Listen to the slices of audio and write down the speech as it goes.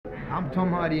I'm Tom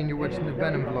Hardy and you're watching the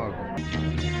Venom vlog.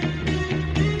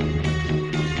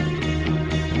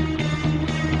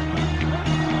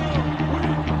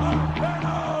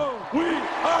 We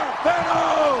are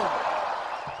Venom!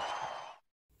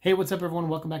 Hey, what's up everyone?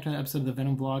 Welcome back to another episode of the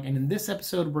Venom vlog. And in this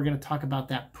episode, we're going to talk about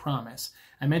that promise.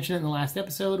 I mentioned it in the last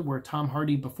episode where Tom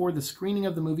Hardy, before the screening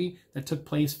of the movie that took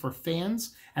place for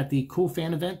fans at the Cool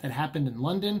Fan event that happened in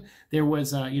London, there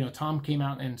was, Tom came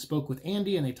out and spoke with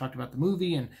Andy and they talked about the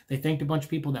movie and they thanked a bunch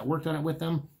of people that worked on it with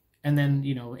them. And then,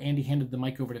 Andy handed the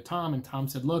mic over to Tom and Tom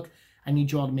said, look, I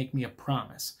need you all to make me a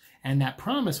promise. And that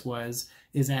promise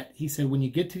is that he said, when you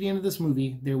get to the end of this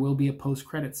movie, there will be a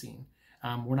post-credit scene.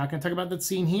 We're not going to talk about that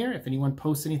scene here. If anyone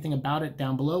posts anything about it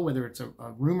down below, whether it's a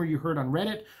rumor you heard on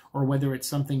Reddit or whether it's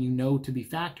something you know to be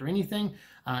fact or anything,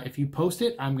 if you post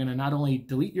it, I'm going to not only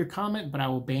delete your comment, but I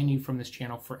will ban you from this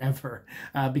channel forever.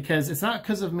 Because it's not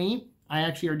because of me. I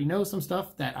actually already know some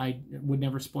stuff that I would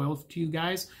never spoil to you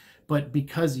guys. But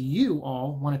because you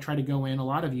all want to try to go in, a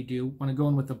lot of you do, want to go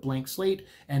in with a blank slate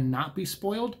and not be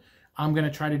spoiled, I'm going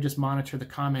to try to just monitor the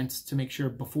comments to make sure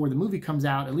before the movie comes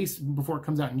out, at least before it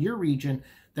comes out in your region,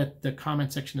 that the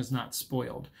comment section is not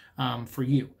spoiled for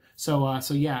you. So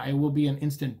yeah, it will be an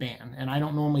instant ban. And I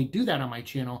don't normally do that on my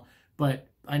channel, but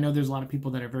I know there's a lot of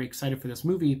people that are very excited for this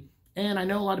movie. And I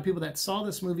know a lot of people that saw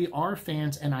this movie are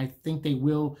fans, and I think they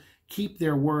will keep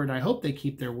their word. I hope they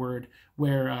keep their word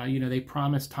where, they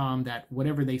promised Tom that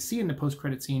whatever they see in the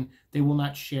post-credit scene, they will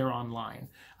not share online.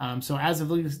 So as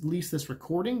of at least this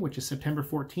recording, which is September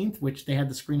 14th, which they had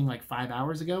the screening like 5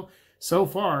 hours ago, so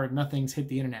far, nothing's hit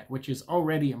the internet, which is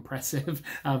already impressive,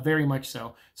 very much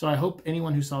so. So I hope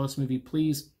anyone who saw this movie,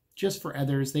 please, just for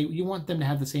others, you want them to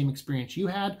have the same experience you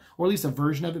had, or at least a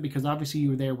version of it, because obviously you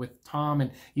were there with Tom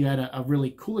and you had a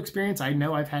really cool experience. I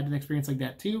know I've had an experience like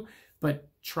that too, but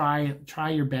try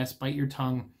your best, bite your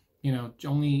tongue,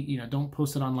 don't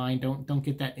post it online, don't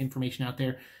get that information out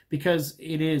there, because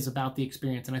it is about the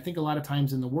experience. And I think a lot of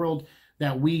times in the world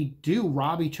that we do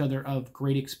rob each other of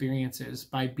great experiences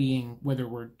by being, whether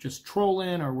we're just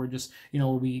trolling or we're just,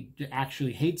 we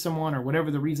actually hate someone or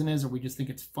whatever the reason is, or we just think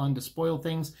it's fun to spoil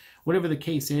things, whatever the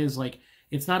case is, like,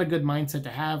 it's not a good mindset to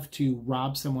have to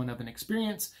rob someone of an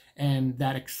experience and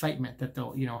that excitement that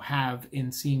they'll, have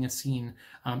in seeing a scene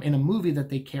in a movie that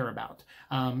they care about.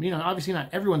 Obviously not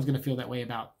everyone's going to feel that way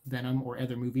about Venom or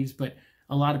other movies, but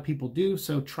a lot of people do.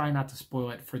 So try not to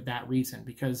spoil it for that reason,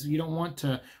 because you don't want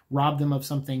to rob them of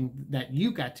something that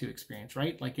you got to experience,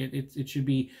 right? Like it should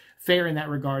be fair in that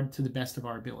regard to the best of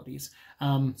our abilities.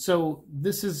 So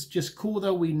this is just cool,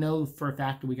 though. We know for a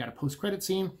fact that we got a post-credit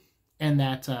scene, and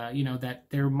that, that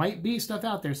there might be stuff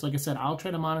out there. So like I said, I'll try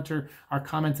to monitor our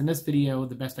comments in this video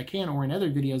the best I can, or in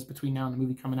other videos between now and the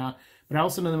movie coming out. But I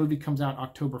also know the movie comes out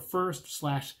October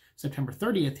 1st / September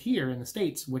 30th here in the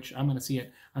States, which I'm going to see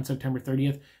it on September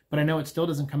 30th. But I know it still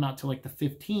doesn't come out till like the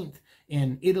 15th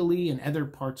in Italy and other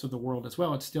parts of the world as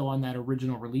well. It's still on that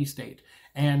original release date.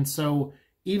 And so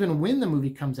even when the movie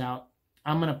comes out,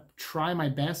 I'm going to try my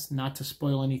best not to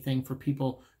spoil anything for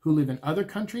people who live in other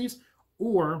countries,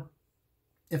 or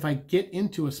if I get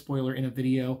into a spoiler in a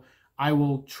video, I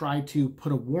will try to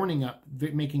put a warning up,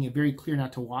 making it very clear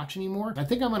not to watch anymore. I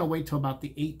think I'm going to wait till about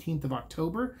the 18th of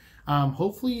October.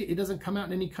 Hopefully it doesn't come out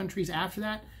in any countries after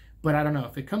that, but I don't know.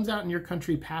 If it comes out in your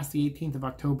country past the 18th of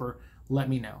October, let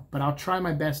me know. But I'll try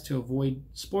my best to avoid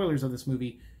spoilers of this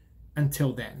movie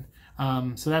until then.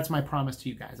 So that's my promise to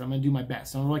you guys. I'm going to do my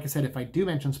best. And like I said, if I do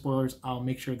mention spoilers, I'll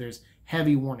make sure there's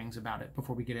heavy warnings about it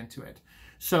before we get into it.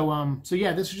 So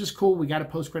yeah, this is just cool. We got a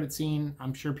post-credit scene.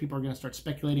 I'm sure people are going to start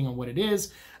speculating on what it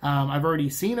is. I've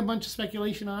already seen a bunch of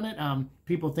speculation on it.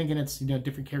 People thinking it's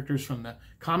different characters from the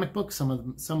comic books,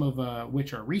 some of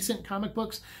which are recent comic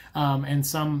books, and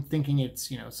some thinking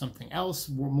it's something else,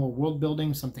 more world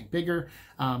building, something bigger.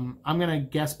 I'm gonna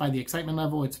guess by the excitement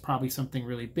level, it's probably something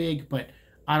really big, but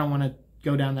I don't want to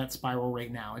go down that spiral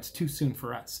right now. It's too soon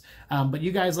for us. But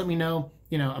you guys let me know,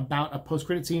 about a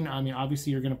post-credit scene. I mean,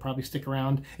 obviously you're going to probably stick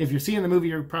around. If you're seeing the movie,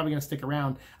 you're probably going to stick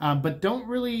around. But don't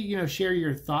really, share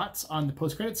your thoughts on the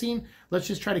post-credit scene. Let's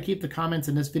just try to keep the comments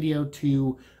in this video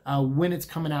to when it's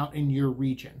coming out in your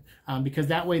region. Because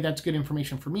that way, that's good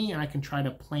information for me, and I can try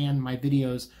to plan my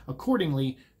videos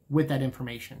accordingly with that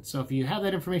information. So if you have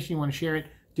that information, you want to share it,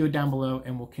 do it down below,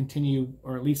 and we'll continue,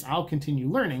 or at least I'll continue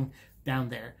learning down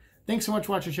there. Thanks so much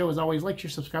for watching the show. As always, like,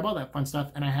 share, subscribe, all that fun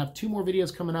stuff. And I have 2 more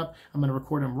videos coming up. I'm going to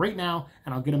record them right now,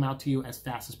 and I'll get them out to you as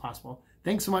fast as possible.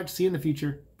 Thanks so much. See you in the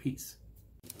future. Peace.